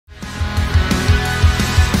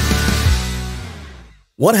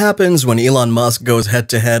What happens when Elon Musk goes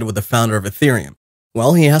head-to-head with the founder of Ethereum?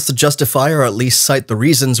 Well, he has to justify or at least cite the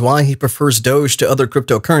reasons why he prefers Doge to other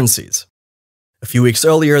cryptocurrencies. A few weeks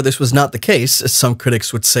earlier, this was not the case, as some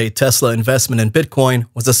critics would say Tesla investment in Bitcoin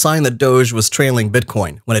was a sign that Doge was trailing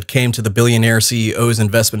Bitcoin when it came to the billionaire CEO's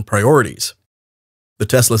investment priorities. The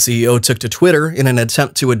Tesla CEO took to Twitter in an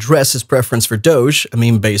attempt to address his preference for Doge, a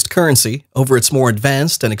meme-based currency, over its more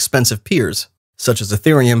advanced and expensive peers, such as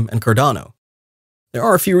Ethereum and Cardano. There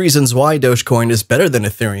are a few reasons why Dogecoin is better than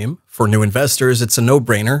Ethereum. For new investors, it's a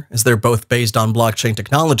no-brainer, as they're both based on blockchain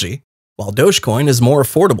technology, while Dogecoin is more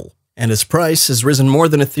affordable, and its price has risen more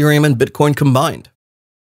than Ethereum and Bitcoin combined.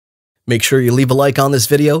 Make sure you leave a like on this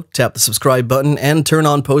video, tap the subscribe button, and turn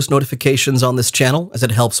on post notifications on this channel, as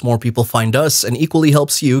it helps more people find us and equally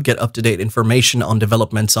helps you get up-to-date information on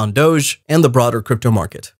developments on Doge and the broader crypto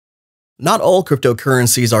market. Not all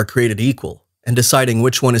cryptocurrencies are created equal, and deciding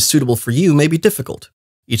which one is suitable for you may be difficult.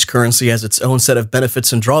 Each currency has its own set of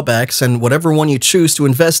benefits and drawbacks, and whatever one you choose to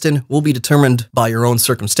invest in will be determined by your own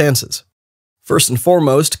circumstances. First and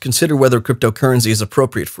foremost, consider whether cryptocurrency is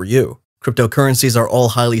appropriate for you. Cryptocurrencies are all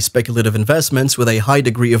highly speculative investments with a high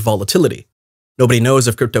degree of volatility. Nobody knows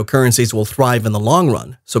if cryptocurrencies will thrive in the long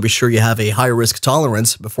run, so be sure you have a high risk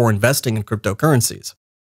tolerance before investing in cryptocurrencies.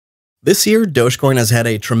 This year, Dogecoin has had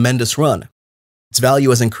a tremendous run. Its value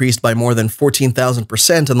has increased by more than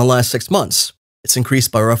 14,000% in the last 6 months. It's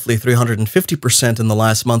increased by roughly 350% in the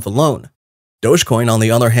last month alone. Dogecoin, on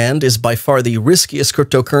the other hand, is by far the riskiest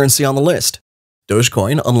cryptocurrency on the list.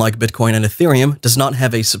 Dogecoin, unlike Bitcoin and Ethereum, does not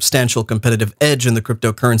have a substantial competitive edge in the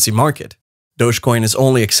cryptocurrency market. Dogecoin is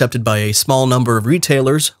only accepted by a small number of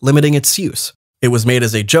retailers, limiting its use. It was made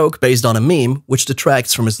as a joke based on a meme, which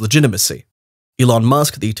detracts from its legitimacy. Elon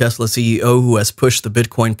Musk, the Tesla CEO who has pushed the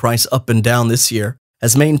Bitcoin price up and down this year,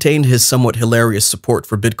 has maintained his somewhat hilarious support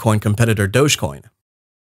for Bitcoin competitor Dogecoin.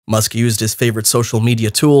 Musk used his favorite social media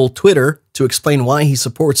tool, Twitter, to explain why he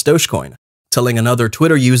supports Dogecoin, telling another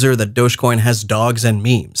Twitter user that Dogecoin has dogs and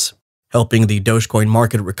memes, helping the Dogecoin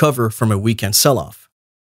market recover from a weekend sell-off.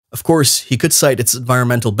 Of course, he could cite its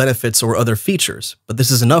environmental benefits or other features, but this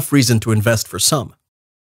is enough reason to invest for some.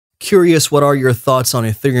 Curious, what are your thoughts on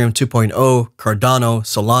Ethereum 2.0, Cardano,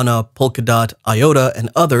 Solana, Polkadot, IOTA,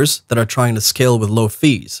 and others that are trying to scale with low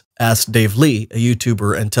fees? Asked Dave Lee, a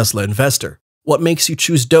YouTuber and Tesla investor. What makes you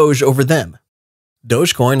choose Doge over them?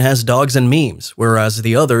 Dogecoin has dogs and memes, whereas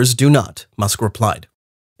the others do not, Musk replied.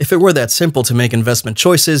 If it were that simple to make investment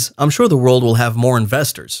choices, I'm sure the world will have more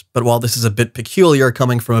investors, but while this is a bit peculiar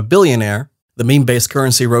coming from a billionaire, the meme-based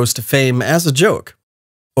currency rose to fame as a joke.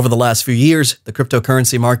 Over the last few years, the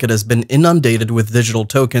cryptocurrency market has been inundated with digital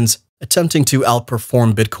tokens attempting to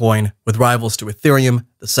outperform Bitcoin, with rivals to Ethereum,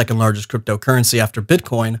 the second largest cryptocurrency after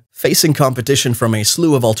Bitcoin, facing competition from a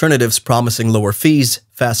slew of alternatives promising lower fees,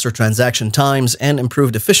 faster transaction times, and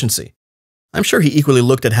improved efficiency. I'm sure he equally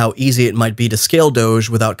looked at how easy it might be to scale Doge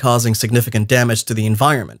without causing significant damage to the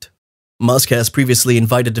environment. Musk has previously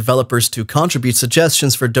invited developers to contribute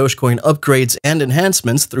suggestions for Dogecoin upgrades and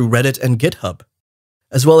enhancements through Reddit and GitHub,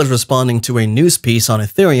 as well as responding to a news piece on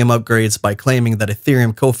Ethereum upgrades by claiming that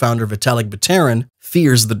Ethereum co-founder Vitalik Buterin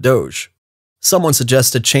fears the Doge. Someone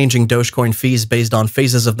suggested changing Dogecoin fees based on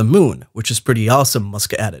phases of the moon, which is pretty awesome,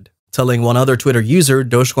 Musk added, telling one other Twitter user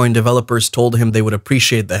Dogecoin developers told him they would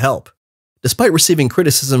appreciate the help. Despite receiving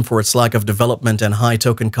criticism for its lack of development and high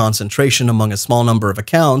token concentration among a small number of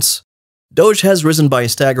accounts, Doge has risen by a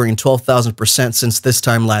staggering 12,000% since this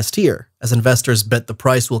time last year, as investors bet the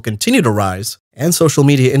price will continue to rise, and social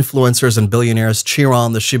media influencers and billionaires cheer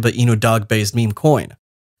on the Shiba Inu dog-based meme coin,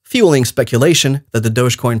 fueling speculation that the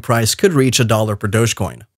Dogecoin price could reach $1 per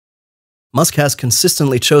Dogecoin. Musk has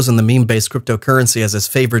consistently chosen the meme-based cryptocurrency as his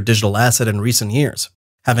favorite digital asset in recent years,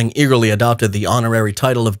 having eagerly adopted the honorary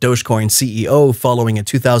title of Dogecoin CEO following a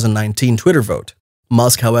 2019 Twitter vote.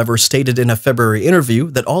 Musk, however, stated in a February interview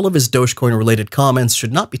that all of his Dogecoin-related comments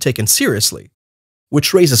should not be taken seriously,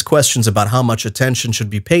 which raises questions about how much attention should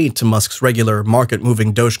be paid to Musk's regular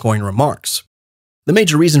market-moving Dogecoin remarks. The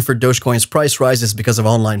major reason for Dogecoin's price rise is because of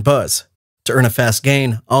online buzz. To earn a fast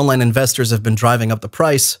gain, online investors have been driving up the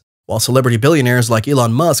price, while celebrity billionaires like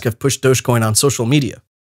Elon Musk have pushed Dogecoin on social media.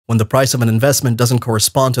 When the price of an investment doesn't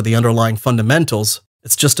correspond to the underlying fundamentals,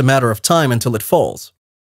 it's just a matter of time until it falls.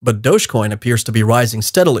 But Dogecoin appears to be rising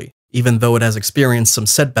steadily, even though it has experienced some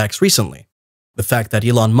setbacks recently. The fact that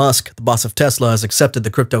Elon Musk, the boss of Tesla, has accepted the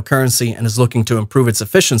cryptocurrency and is looking to improve its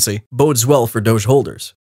efficiency bodes well for Doge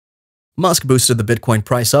holders. Musk boosted the Bitcoin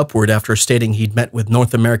price upward after stating he'd met with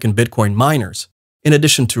North American Bitcoin miners, in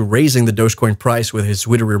addition to raising the Dogecoin price with his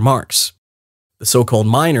Twitter remarks. The so-called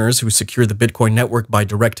miners, who secure the Bitcoin network by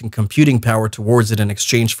directing computing power towards it in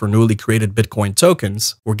exchange for newly created Bitcoin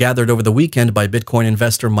tokens, were gathered over the weekend by Bitcoin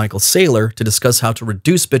investor Michael Saylor to discuss how to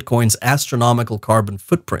reduce Bitcoin's astronomical carbon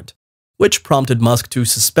footprint, which prompted Musk to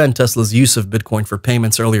suspend Tesla's use of Bitcoin for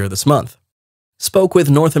payments earlier this month. Spoke with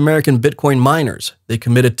North American Bitcoin miners. They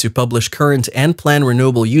committed to publish current and planned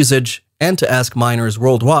renewable usage and to ask miners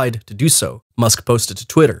worldwide to do so, Musk posted to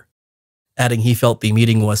Twitter, adding he felt the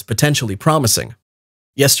meeting was potentially promising.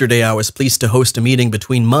 Yesterday, I was pleased to host a meeting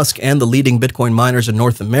between Musk and the leading Bitcoin miners in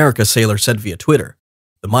North America, Saylor said via Twitter.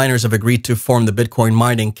 The miners have agreed to form the Bitcoin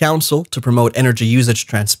Mining Council to promote energy usage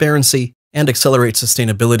transparency and accelerate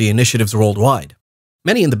sustainability initiatives worldwide.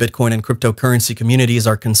 Many in the Bitcoin and cryptocurrency communities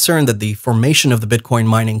are concerned that the formation of the Bitcoin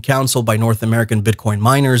Mining Council by North American Bitcoin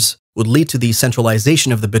miners would lead to the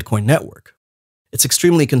centralization of the Bitcoin network. It's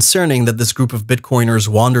extremely concerning that this group of Bitcoiners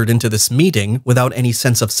wandered into this meeting without any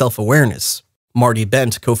sense of self-awareness. Marty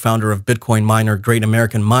Bent, co-founder of Bitcoin miner Great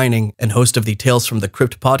American Mining and host of the Tales from the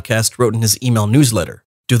Crypt podcast, wrote in his email newsletter,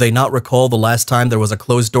 "Do they not recall the last time there was a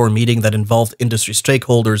closed-door meeting that involved industry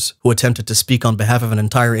stakeholders who attempted to speak on behalf of an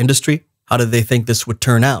entire industry? How did they think this would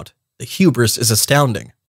turn out? The hubris is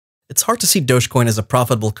astounding." It's hard to see Dogecoin as a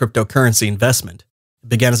profitable cryptocurrency investment. It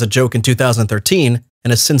began as a joke in 2013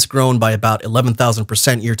 and has since grown by about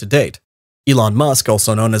 11,000% year to date. Elon Musk,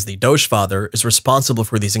 also known as the Doge Father, is responsible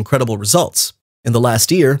for these incredible results. In the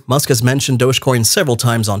last year, Musk has mentioned Dogecoin several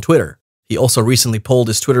times on Twitter. He also recently polled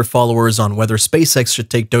his Twitter followers on whether SpaceX should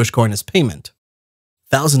take Dogecoin as payment.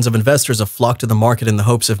 Thousands of investors have flocked to the market in the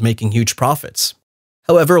hopes of making huge profits.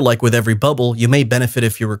 However, like with every bubble, you may benefit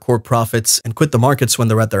if you record profits and quit the markets when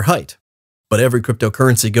they're at their height. But every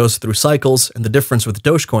cryptocurrency goes through cycles, and the difference with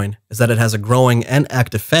Dogecoin is that it has a growing and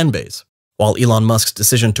active fan base. While Elon Musk's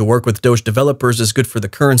decision to work with Doge developers is good for the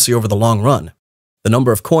currency over the long run, the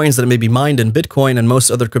number of coins that may be mined in Bitcoin and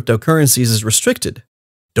most other cryptocurrencies is restricted.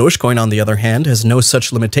 Dogecoin, on the other hand, has no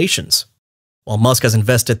such limitations. While Musk has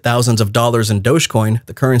invested thousands of dollars in Dogecoin,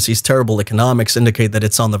 the currency's terrible economics indicate that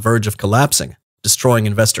it's on the verge of collapsing, destroying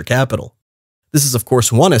investor capital. This is of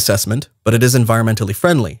course one assessment, but it is environmentally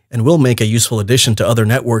friendly and will make a useful addition to other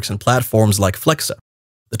networks and platforms like Flexa.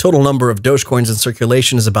 The total number of Dogecoins in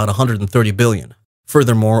circulation is about 130 billion.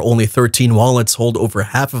 Furthermore, only 13 wallets hold over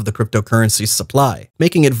half of the cryptocurrency's supply,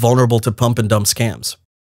 making it vulnerable to pump and dump scams.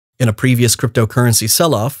 In a previous cryptocurrency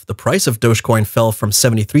sell-off, the price of Dogecoin fell from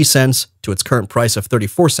 73 cents to its current price of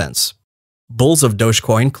 34 cents. Bulls of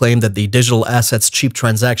Dogecoin claim that the digital asset's cheap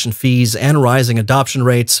transaction fees and rising adoption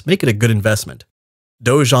rates make it a good investment.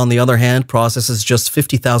 Doge, on the other hand, processes just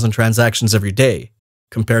 50,000 transactions every day,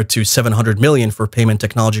 compared to 700 million for payment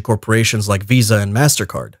technology corporations like Visa and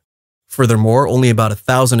MasterCard. Furthermore, only about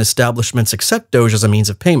 1,000 establishments accept Doge as a means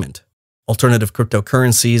of payment. Alternative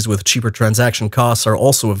cryptocurrencies with cheaper transaction costs are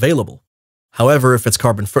also available. However, if its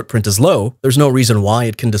carbon footprint is low, there's no reason why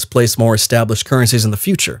it can displace more established currencies in the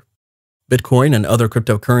future. Bitcoin and other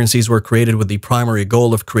cryptocurrencies were created with the primary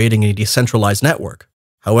goal of creating a decentralized network.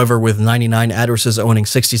 However, with 99 addresses owning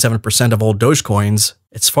 67% of all Dogecoins,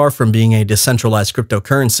 it's far from being a decentralized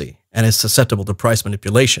cryptocurrency and is susceptible to price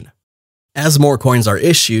manipulation. As more coins are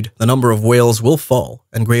issued, the number of whales will fall,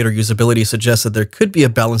 and greater usability suggests that there could be a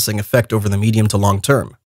balancing effect over the medium to long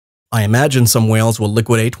term. I imagine some whales will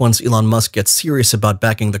liquidate once Elon Musk gets serious about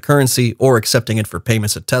backing the currency or accepting it for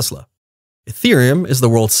payments at Tesla. Ethereum is the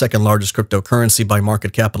world's second largest cryptocurrency by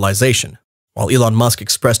market capitalization. While Elon Musk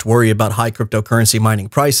expressed worry about high cryptocurrency mining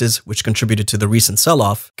prices, which contributed to the recent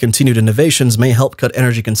sell-off, continued innovations may help cut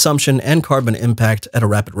energy consumption and carbon impact at a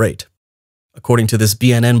rapid rate. According to this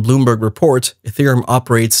BNN Bloomberg report, Ethereum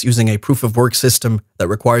operates using a proof-of-work system that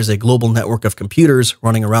requires a global network of computers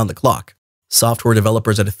running around the clock. Software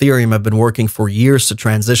developers at Ethereum have been working for years to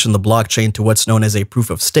transition the blockchain to what's known as a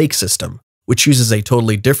proof-of-stake system, which uses a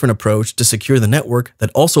totally different approach to secure the network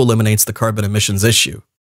that also eliminates the carbon emissions issue.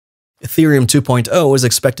 Ethereum 2.0 is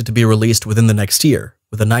expected to be released within the next year,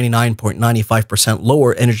 with a 99.95%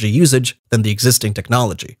 lower energy usage than the existing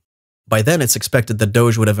technology. By then, it's expected that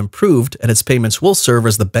Doge would have improved and its payments will serve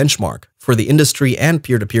as the benchmark for the industry and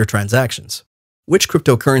peer-to-peer transactions. Which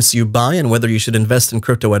cryptocurrency you buy and whether you should invest in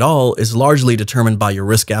crypto at all is largely determined by your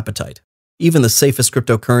risk appetite. Even the safest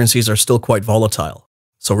cryptocurrencies are still quite volatile,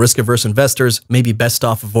 so risk-averse investors may be best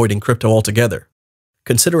off avoiding crypto altogether.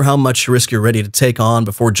 Consider how much risk you're ready to take on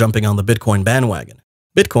before jumping on the Bitcoin bandwagon.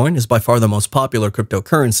 Bitcoin is by far the most popular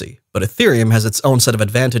cryptocurrency, but Ethereum has its own set of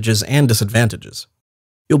advantages and disadvantages.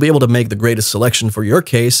 You'll be able to make the greatest selection for your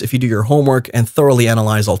case if you do your homework and thoroughly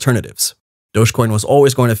analyze alternatives. Dogecoin was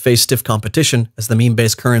always going to face stiff competition as the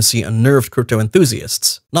meme-based currency unnerved crypto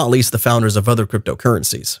enthusiasts, not least the founders of other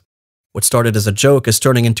cryptocurrencies. What started as a joke is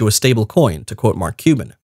turning into a stable coin, to quote Mark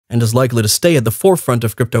Cuban, and is likely to stay at the forefront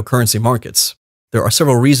of cryptocurrency markets. There are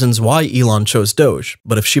several reasons why Elon chose Doge,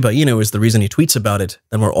 but if Shiba Inu is the reason he tweets about it,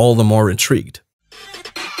 then we're all the more intrigued.